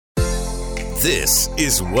This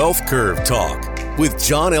is Wealth Curve Talk with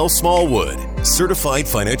John L. Smallwood, certified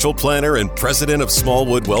financial planner and president of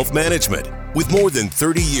Smallwood Wealth Management. With more than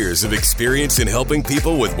 30 years of experience in helping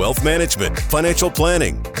people with wealth management, financial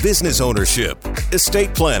planning, business ownership,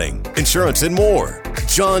 estate planning, insurance, and more,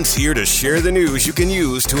 John's here to share the news you can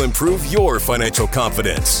use to improve your financial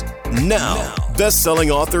confidence. Now,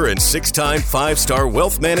 best-selling author and 6-time 5-star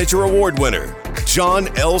Wealth Manager Award winner,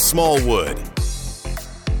 John L. Smallwood.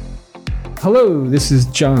 Hello, this is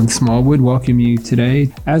John Smallwood. Welcome you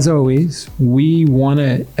today. As always, we want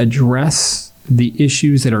to address the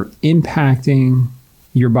issues that are impacting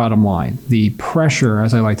your bottom line, the pressure,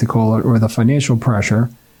 as I like to call it, or the financial pressure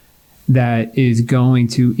that is going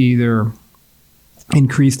to either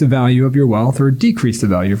increase the value of your wealth or decrease the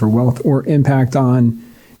value of your wealth or impact on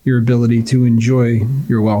your ability to enjoy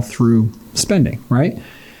your wealth through spending, right?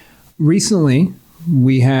 Recently,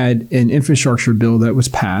 we had an infrastructure bill that was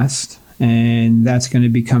passed, and that's going to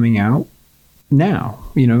be coming out now.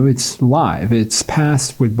 You know, it's live. It's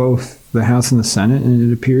passed with both the House and the Senate, and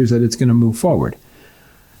it appears that it's going to move forward.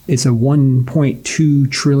 It's a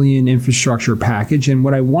 $1.2 trillion infrastructure package. And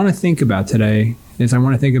what I want to think about today is I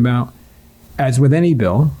want to think about, as with any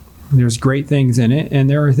bill, there's great things in it, and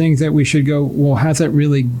there are things that we should go, well, how's that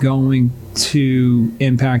really going to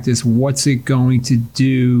impact us? What's it going to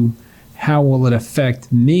do? How will it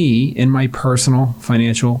affect me in my personal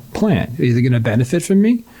financial plan? Is it going to benefit from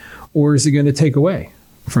me, or is it going to take away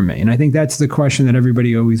from me? And I think that's the question that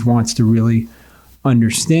everybody always wants to really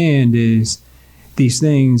understand is these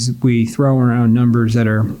things, we throw around numbers that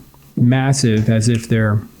are massive as if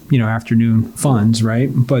they're, you know, afternoon funds,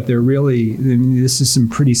 right? But they're really, this is some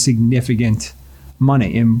pretty significant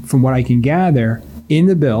money. And from what I can gather in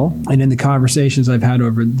the bill and in the conversations I've had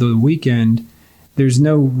over the weekend, there's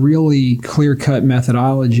no really clear-cut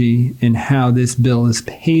methodology in how this bill is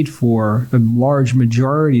paid for. A large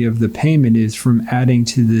majority of the payment is from adding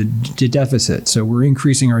to the deficit. So we're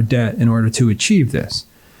increasing our debt in order to achieve this.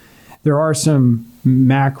 There are some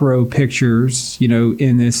macro pictures, you know,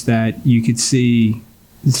 in this that you could see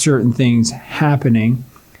certain things happening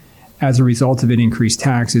as a result of it, increased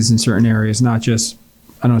taxes in certain areas, not just,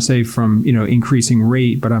 I don't say from, you know, increasing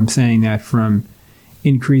rate, but I'm saying that from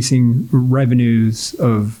increasing revenues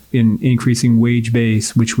of increasing wage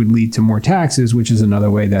base, which would lead to more taxes, which is another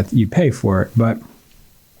way that you pay for it. But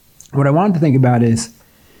what I wanted to think about is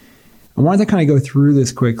I wanted to kind of go through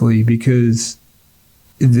this quickly because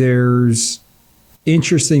there's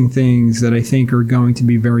interesting things that I think are going to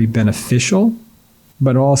be very beneficial,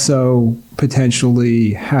 but also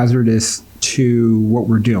potentially hazardous to what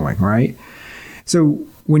we're doing, right? So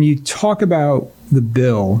when you talk about the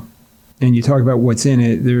bill, and you talk about what's in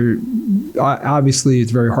it, there obviously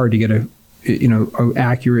it's very hard to get a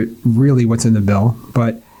accurate really what's in the bill,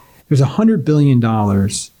 but there's $100 billion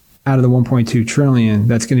out of the $1.2 trillion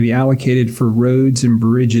that's going to be allocated for roads and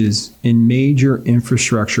bridges in major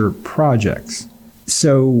infrastructure projects.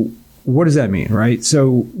 So what does that mean, right?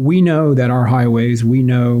 So we know that our highways, we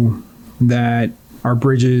know that our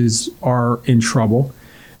bridges are in trouble.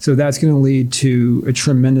 So that's going to lead to a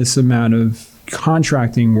tremendous amount of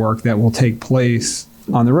contracting work that will take place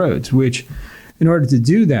on the roads, which in order to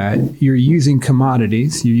do that, you're using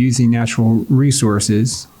commodities, you're using natural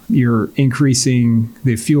resources, you're increasing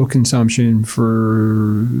the fuel consumption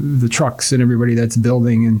for the trucks and everybody that's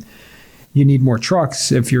building, and you need more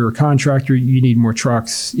trucks. If you're a contractor, you need more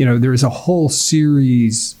trucks. You know, there's a whole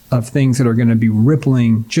series of things that are going to be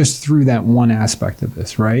rippling just through that one aspect of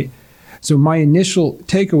this, right? So my initial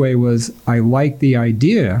takeaway was I like the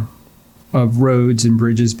idea of roads and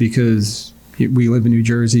bridges because we live in New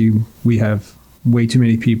Jersey. We have way too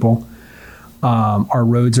many people. Our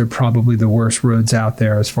roads are probably the worst roads out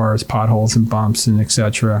there as far as potholes and bumps and et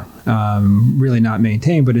cetera. Really not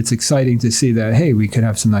maintained, but it's exciting to see that, hey, we could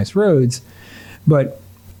have some nice roads. But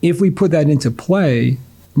if we put that into play,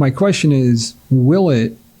 my question is, will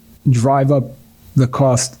it drive up the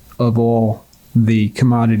cost of all the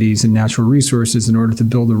commodities and natural resources in order to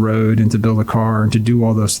build a road and to build a car and to do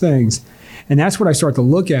all those things? And that's what I start to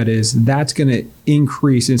look at is that's going to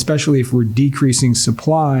increase, especially if we're decreasing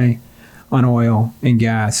supply on oil and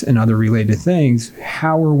gas and other related things.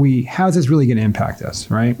 How's this really going to impact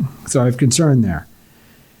us, right? So I have concern there.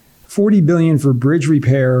 $40 billion for bridge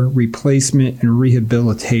repair, replacement, and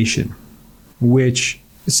rehabilitation, which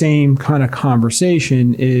same kind of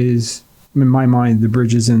conversation is, in my mind, the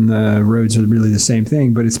bridges and the roads are really the same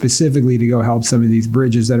thing, but it's specifically to go help some of these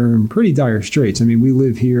bridges that are in pretty dire straits. I mean, we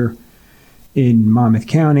live here in Monmouth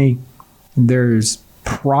County. There's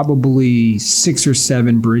probably 6 or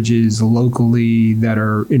 7 bridges locally that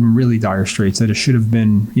are in really dire straits that it should have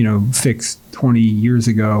been, fixed 20 years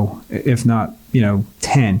ago, if not,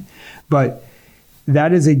 10. But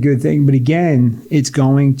that is a good thing. But again, it's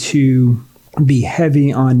going to be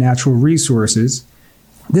heavy on natural resources.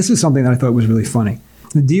 This was something that I thought was really funny.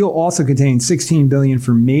 The deal also contains $16 billion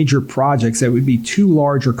for major projects that would be too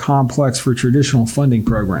large or complex for traditional funding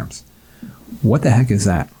programs. What the heck is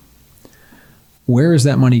that? Where is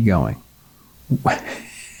that money going?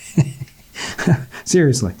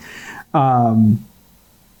 Seriously.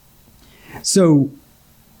 So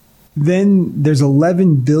then there's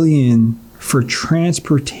 $11 billion for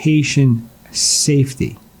transportation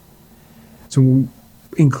safety. So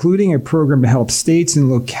including a program to help states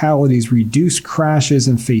and localities reduce crashes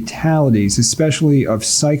and fatalities, especially of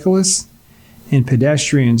cyclists and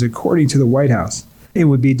pedestrians, according to the White House. It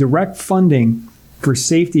would be direct funding for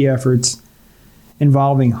safety efforts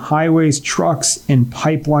involving highways, trucks, and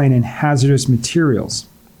pipeline and hazardous materials.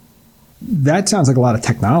 That sounds like a lot of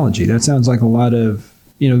technology. That sounds like a lot of,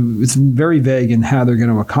 it's very vague in how they're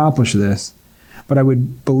going to accomplish this. But I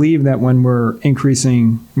would believe that when we're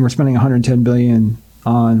spending $110 billion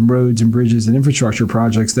on roads and bridges and infrastructure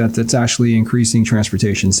projects, that's actually increasing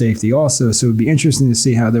transportation safety also. So it would be interesting to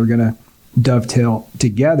see how they're going to dovetail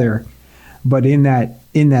together. But in that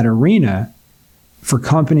arena, for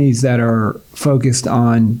companies that are focused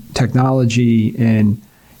on technology and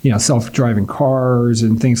self-driving cars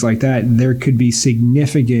and things like that, there could be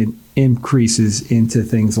significant increases into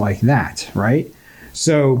things like that, right?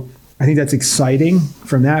 So I think that's exciting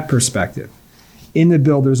from that perspective. In the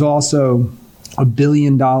bill, there's also $1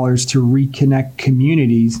 billion to reconnect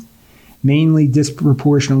communities, mainly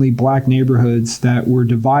disproportionately Black neighborhoods that were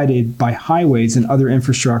divided by highways and other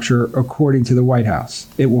infrastructure, according to the White House.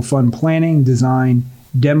 It will fund planning, design,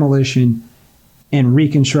 demolition, and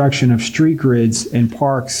reconstruction of street grids and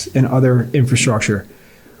parks and other infrastructure,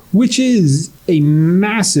 which is a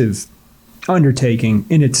massive undertaking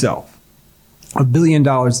in itself. $1 billion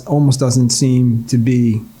almost doesn't seem to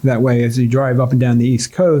be that way. As you drive up and down the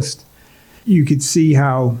East Coast, you could see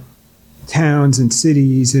how towns and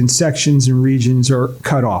cities and sections and regions are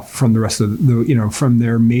cut off from the rest of from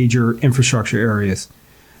their major infrastructure areas.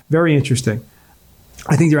 Very interesting.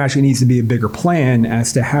 I think there actually needs to be a bigger plan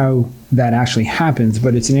as to how that actually happens,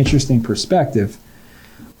 but it's an interesting perspective.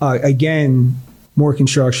 Again, more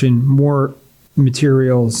construction, more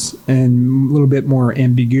materials, and a little bit more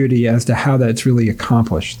ambiguity as to how that's really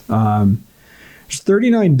accomplished. There's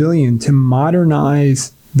 $39 billion to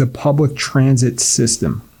modernize the public transit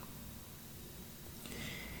system,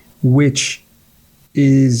 which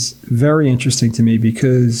is very interesting to me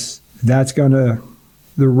because that's going to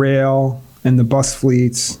the rail and the bus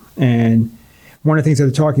fleets. And one of the things that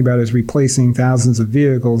they're talking about is replacing thousands of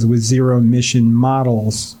vehicles with zero emission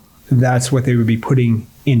models. That's what they would be putting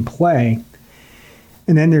in play.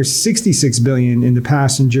 And then there's $66 billion in the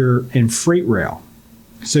passenger and freight rail.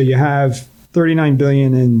 So you have $39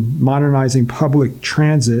 billion in modernizing public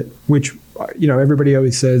transit, which, everybody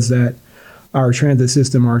always says that our transit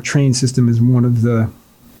system, our train system is one of the,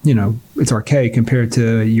 it's archaic compared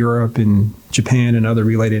to Europe and Japan and other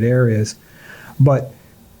related areas. But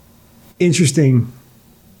interesting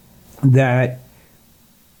that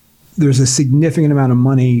there's a significant amount of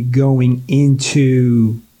money going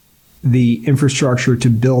into the infrastructure to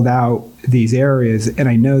build out these areas. And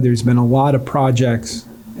I know there's been a lot of projects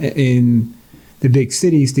in the big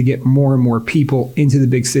cities to get more and more people into the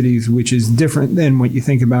big cities, which is different than what you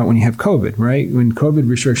think about when you have COVID, right? When COVID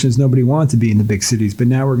restrictions, nobody wanted to be in the big cities, but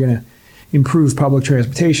now we're going to improve public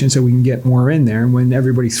transportation so we can get more in there. And when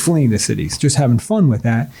everybody's fleeing the cities, just having fun with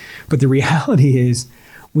that. But the reality is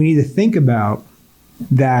we need to think about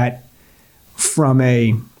that from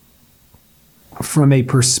a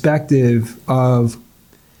perspective of,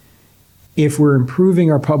 if we're improving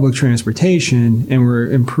our public transportation and we're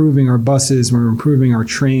improving our buses, we're improving our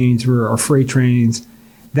trains, our freight trains,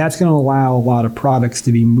 that's going to allow a lot of products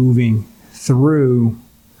to be moving through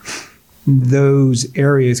those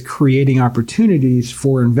areas, creating opportunities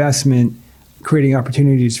for investment, creating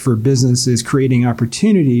opportunities for businesses, creating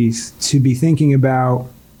opportunities to be thinking about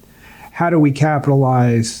how do we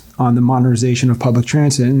capitalize on the modernization of public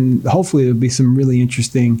transit. And hopefully there'll be some really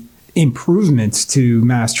interesting improvements to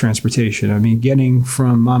mass transportation. I mean, getting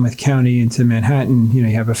from Monmouth County into Manhattan, you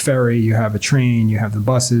have a ferry, you have a train, you have the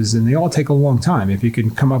buses, and they all take a long time. If you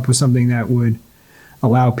can come up with something that would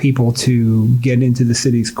allow people to get into the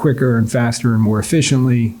cities quicker and faster and more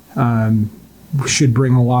efficiently, should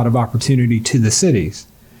bring a lot of opportunity to the cities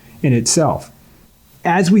in itself.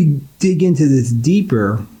 As we dig into this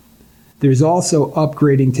deeper, There's also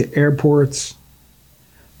upgrading to airports,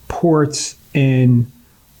 ports, and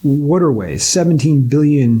waterways. $17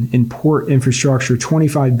 billion in port infrastructure,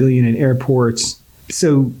 $25 billion in airports.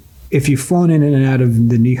 So if you've flown in and out of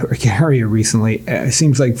the New York area recently, it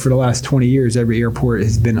seems like for the last 20 years, every airport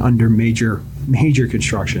has been under major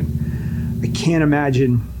construction. I can't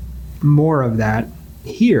imagine more of that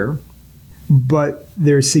here, but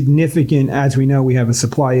there's significant, as we know, we have a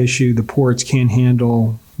supply issue. The ports can't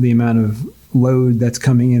handle the amount of load that's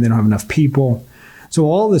coming in. They don't have enough people. So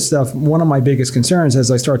all this stuff, one of my biggest concerns as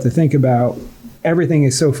I start to think about everything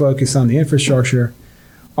is so focused on the infrastructure.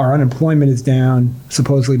 Our unemployment is down,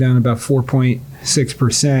 supposedly down about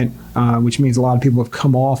 4.6%, which means a lot of people have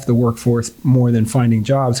come off the workforce more than finding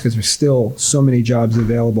jobs because there's still so many jobs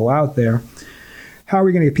available out there. How are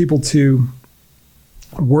we going to get people to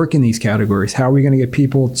work in these categories? How are we going to get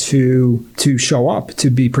people to show up, to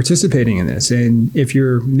be participating in this? And if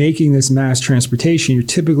you're making this mass transportation, you're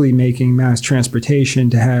typically making mass transportation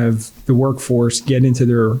to have the workforce get into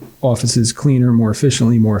their offices cleaner, more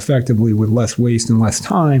efficiently, more effectively, with less waste and less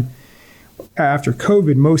time. After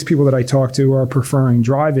COVID, most people that I talk to are preferring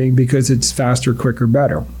driving because it's faster, quicker,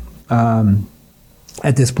 better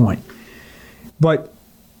at this point. But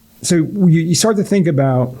so you start to think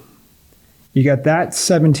about, you got that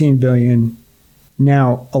 $17 billion.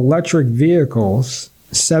 Now, electric vehicles,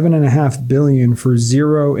 $7.5 billion for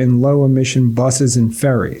zero and low emission buses and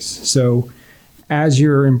ferries. So as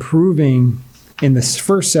you're improving in this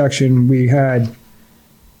first section, we had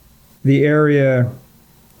the area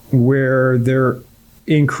where they're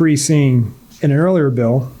increasing in an earlier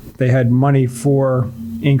bill. They had money for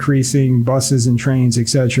increasing buses and trains,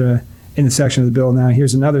 etc., in the section of the bill. Now,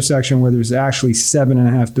 here's another section where there's actually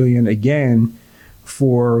 $7.5 billion again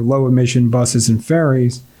for low emission buses and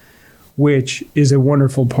ferries, which is a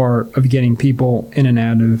wonderful part of getting people in and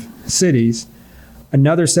out of cities.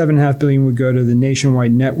 Another $7.5 billion would go to the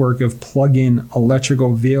nationwide network of plug-in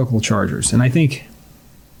electrical vehicle chargers. And I think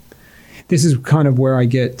this is kind of where I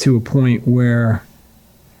get to a point where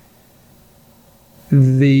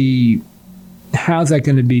how's that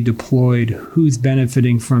going to be deployed? Who's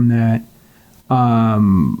benefiting from that?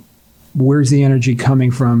 Where's the energy coming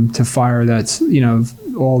from to fire that's,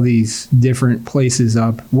 all these different places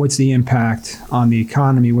up? What's the impact on the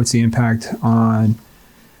economy? What's the impact on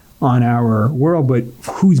our world? But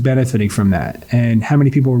who's benefiting from that? And how many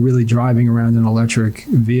people are really driving around in electric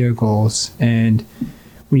vehicles? And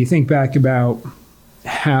when you think back about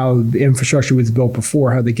how the infrastructure was built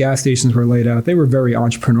before, how the gas stations were laid out, they were very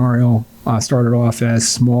entrepreneurial, started off as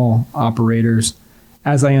small operators.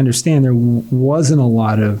 As I understand, there wasn't a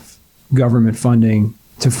lot of government funding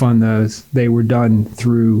to fund those. They were done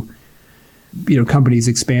through, companies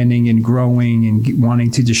expanding and growing and wanting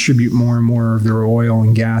to distribute more and more of their oil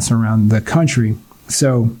and gas around the country.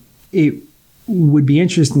 So it would be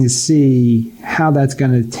interesting to see how that's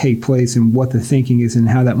going to take place and what the thinking is and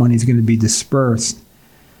how that money is going to be dispersed.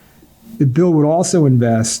 The bill would also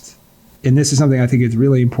invest, and this is something I think is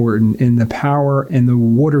really important, in the power and the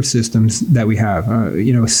water systems that we have.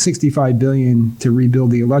 $65 billion to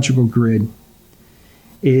rebuild the electrical grid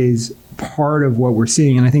is part of what we're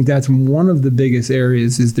seeing. And I think that's one of the biggest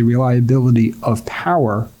areas is the reliability of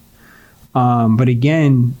power. But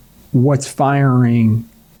again, what's firing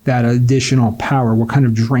that additional power? What kind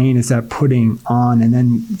of drain is that putting on? And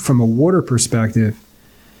then from a water perspective,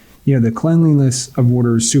 the cleanliness of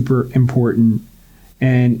water is super important.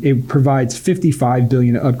 And it provides $55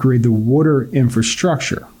 billion to upgrade the water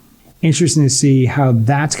infrastructure. Interesting to see how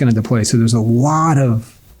that's going to deploy. So there's a lot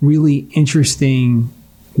of really interesting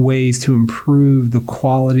ways to improve the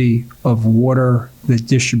quality of water, the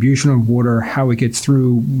distribution of water, how it gets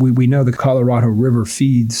through. We know the Colorado River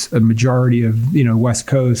feeds a majority of West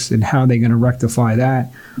Coast, and how are they going to rectify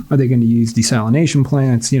that? Are they going to use desalination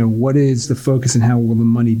plants? What is the focus and how will the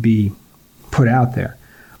money be put out there?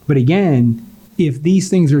 But again, if these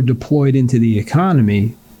things are deployed into the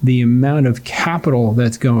economy, the amount of capital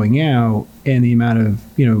that's going out and the amount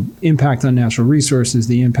of impact on natural resources,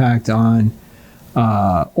 the impact on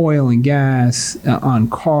oil and gas, on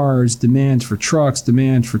cars, demand for trucks,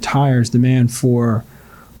 demand for tires, demand for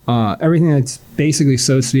everything that's basically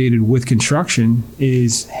associated with construction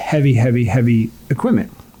is heavy, heavy, heavy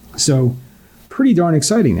equipment. So pretty darn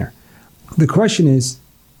exciting there. The question is,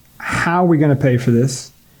 how are we going to pay for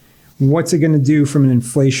this? What's it going to do from an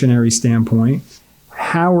inflationary standpoint?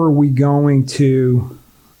 How are we going to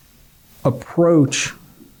approach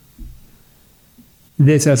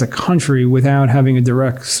this as a country without having a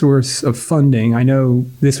direct source of funding? I know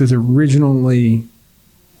this was originally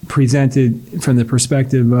presented from the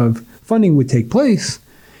perspective of funding would take place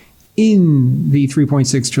in the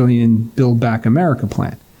 $3.6 trillion Build Back America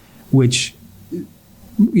plan, which,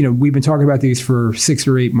 we've been talking about these for 6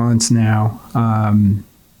 or 8 months now.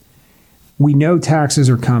 We know taxes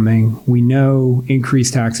are coming. We know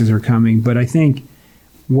increased taxes are coming. But I think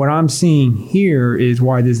what I'm seeing here is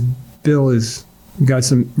why this bill has got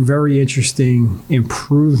some very interesting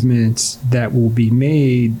improvements that will be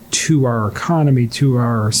made to our economy, to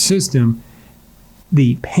our system.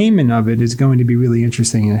 The payment of it is going to be really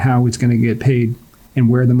interesting, and how it's going to get paid and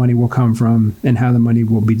where the money will come from and how the money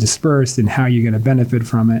will be dispersed and how you're going to benefit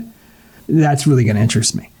from it. That's really going to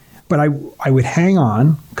interest me. But I would hang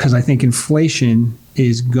on, because I think inflation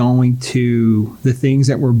is going to, the things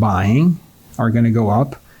that we're buying are going to go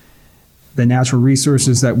up. The natural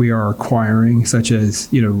resources that we are acquiring, such as,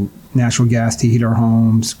 natural gas to heat our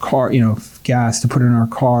homes, gas to put in our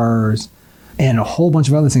cars, and a whole bunch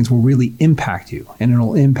of other things will really impact you. And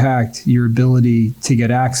it'll impact your ability to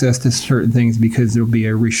get access to certain things, because there'll be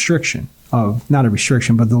a restriction of, not a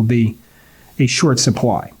restriction, but there'll be a short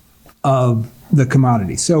supply of the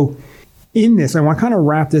commodity. So in this, I want to kind of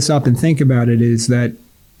wrap this up and think about it, is that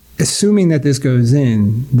assuming that this goes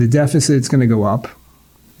in, the deficit's going to go up.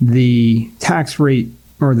 The tax rate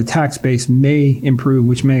or the tax base may improve,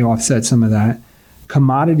 which may offset some of that.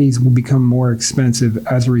 Commodities will become more expensive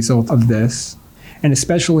as a result of this. And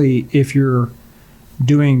especially if you're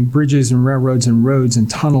doing bridges and railroads and roads and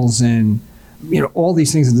tunnels and all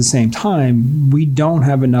these things at the same time, we don't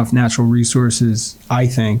have enough natural resources, I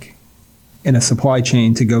think, in a supply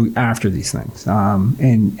chain to go after these things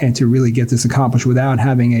and to really get this accomplished without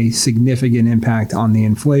having a significant impact on the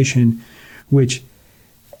inflation, which,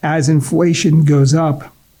 as inflation goes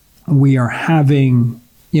up, we are having,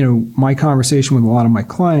 my conversation with a lot of my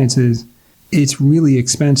clients is, it's really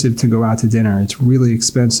expensive to go out to dinner. It's really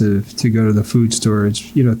expensive to go to the food store. It's,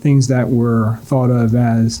 things that were thought of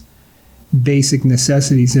as basic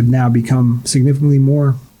necessities have now become significantly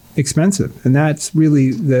more expensive. And that's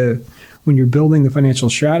really when you're building the financial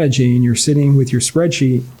strategy and you're sitting with your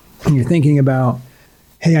spreadsheet and you're thinking about,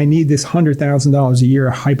 hey, I need this $100,000 a year,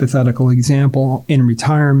 a hypothetical example, in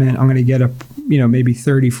retirement. I'm going to get maybe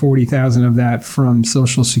 30, 40,000 of that from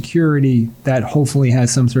Social Security. That hopefully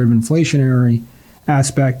has some sort of inflationary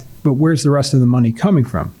aspect, but where's the rest of the money coming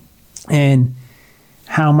from? And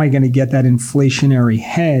how am I going to get that inflationary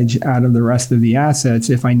hedge out of the rest of the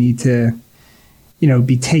assets if I need to,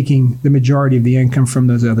 be taking the majority of the income from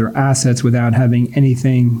those other assets without having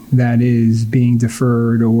anything that is being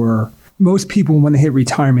deferred? Or most people, when they hit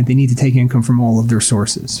retirement, they need to take income from all of their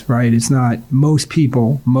sources, right? It's not, most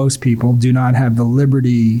people do not have the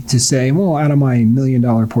liberty to say, well, out of my $1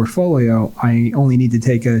 million portfolio, I only need to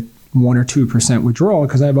take a 1 or 2% withdrawal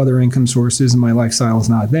because I have other income sources and my lifestyle is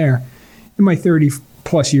not there. In my 30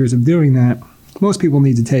 plus years of doing that, most people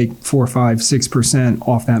need to take 4, 5, 6%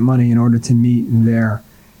 off that money in order to meet their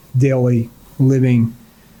daily living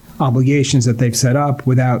obligations that they've set up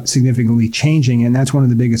without significantly changing. And that's one of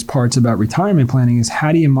the biggest parts about retirement planning, is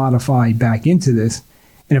how do you modify back into this?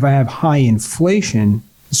 And if I have high inflation,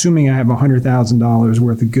 assuming I have $100,000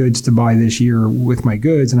 worth of goods to buy this year with my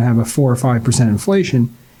goods, and I have a 4 or 5%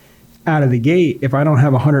 inflation out of the gate, if I don't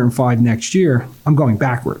have 105 next year, I'm going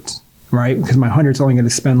backwards, right? Because my 100's only going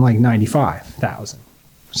to spend like 95,000.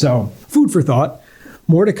 So food for thought,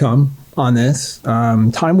 more to come on this.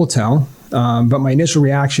 Time will tell. But my initial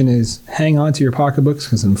reaction is hang on to your pocketbooks,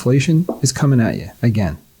 because inflation is coming at you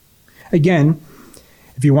again. Again,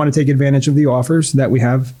 if you want to take advantage of the offers that we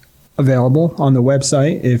have available on the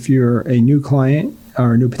website, if you're a new client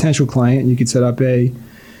or a new potential client, you could set up a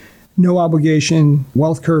no obligation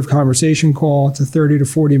wealth curve conversation call. It's a 30 to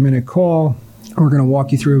 40 minute call. We're going to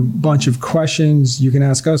walk you through a bunch of questions. You can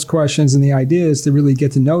ask us questions, and the idea is to really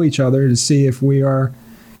get to know each other to see if we are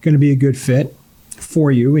going to be a good fit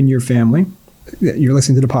for you and your family. You're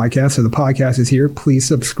listening to the podcast, so the podcast is here. Please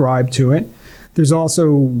subscribe to it. There's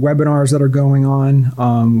also webinars that are going on.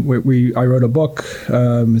 I wrote a book.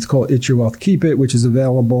 It's called It's Your Wealth, Keep It, which is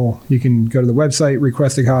available. You can go to the website,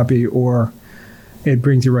 request a copy, or it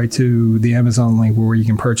brings you right to the Amazon link where you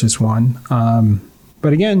can purchase one.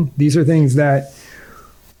 But again, these are things that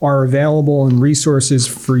are available and resources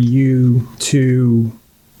for you to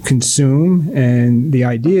consume. And the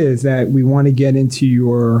idea is that we want to get into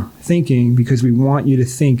your thinking because we want you to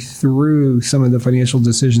think through some of the financial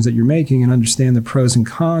decisions that you're making and understand the pros and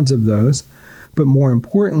cons of those. But more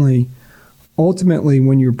importantly, ultimately,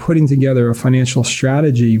 when you're putting together a financial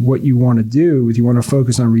strategy, what you want to do is you want to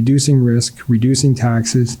focus on reducing risk, reducing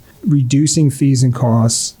taxes, reducing fees and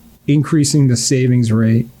costs, increasing the savings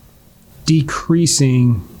rate,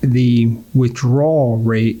 decreasing the withdrawal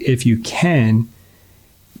rate if you can,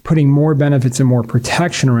 putting more benefits and more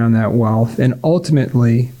protection around that wealth, and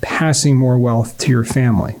ultimately passing more wealth to your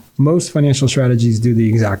family. Most financial strategies do the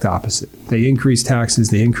exact opposite. They increase taxes,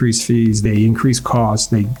 they increase fees, they increase costs,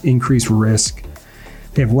 they increase risk.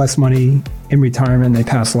 They have less money in retirement, they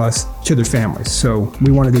pass less to their families. So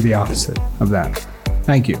we want to do the opposite of that.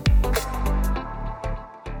 Thank you.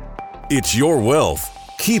 It's Your Wealth.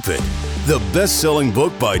 Keep it. The best-selling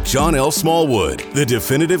book by John L. Smallwood, the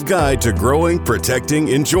definitive guide to growing, protecting,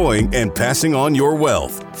 enjoying, and passing on your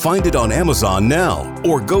wealth. Find it on Amazon now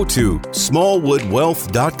or go to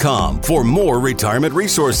smallwoodwealth.com for more retirement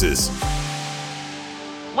resources.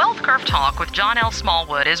 Wealth Curve Talk with John L.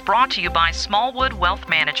 Smallwood is brought to you by Smallwood Wealth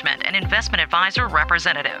Management, an investment advisor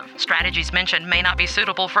representative. Strategies mentioned may not be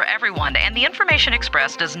suitable for everyone, and the information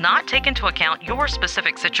expressed does not take into account your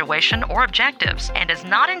specific situation or objectives and is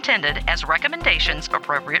not intended as recommendations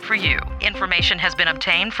appropriate for you. Information has been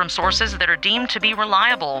obtained from sources that are deemed to be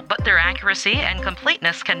reliable, but their accuracy and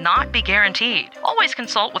completeness cannot be guaranteed. Always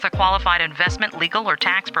consult with a qualified investment, legal, or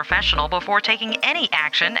tax professional before taking any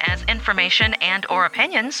action, as information and/or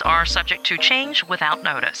opinions are subject to change without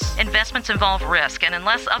notice. Investments involve risk and,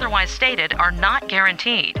 unless otherwise stated, are not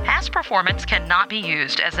guaranteed. Past performance cannot be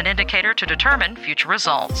used as an indicator to determine future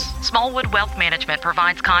results. Smallwood Wealth Management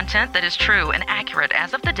provides content that is true and accurate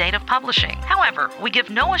as of the date of publishing. However, we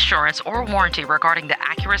give no assurance or warranty regarding the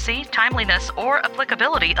accuracy, timeliness, or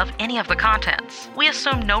applicability of any of the contents. We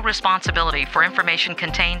assume no responsibility for information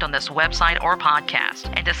contained on this website or podcast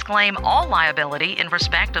and disclaim all liability in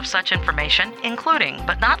respect of such information, including,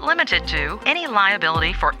 but not limited to, any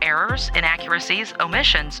liability for errors, inaccuracies,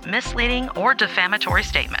 omissions, misleading, or defamatory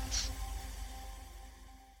statements.